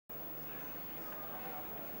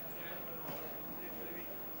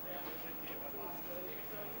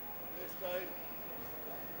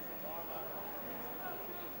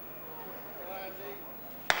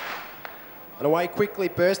And away quickly,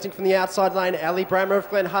 bursting from the outside lane, Ali Brammer of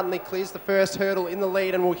Glen Huntley clears the first hurdle in the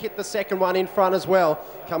lead and will hit the second one in front as well.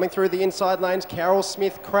 Coming through the inside lanes, Carol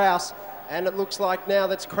Smith-Krause. And it looks like now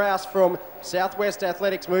that's Krause from Southwest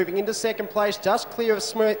Athletics moving into second place, just clear of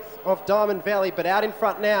Smith of Diamond Valley, but out in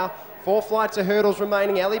front now. 4 flights of hurdles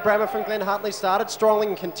remaining. Ali Brammer from Glen Huntley started strongly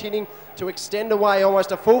and continuing to extend away.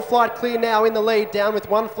 Almost a full flight clear now in the lead, down with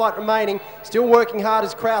 1 flight remaining. Still working hard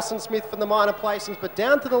as Krause and Smith for the minor placings, but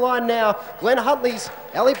down to the line now. Glen Huntley's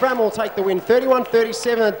Ali Brammer will take the win,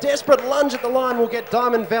 31.37. A desperate lunge at the line will get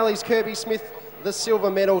Diamond Valley's Kirby Smith the silver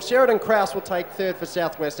medal. Sheridan Krause will take 3rd for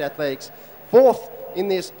Southwest Athletics. 4th in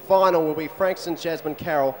this final will be Frankston's Jasmine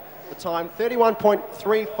Carroll. The time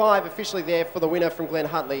 31.35 officially there for the winner from Glen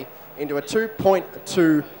Huntley into a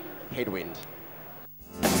 2.2 headwind.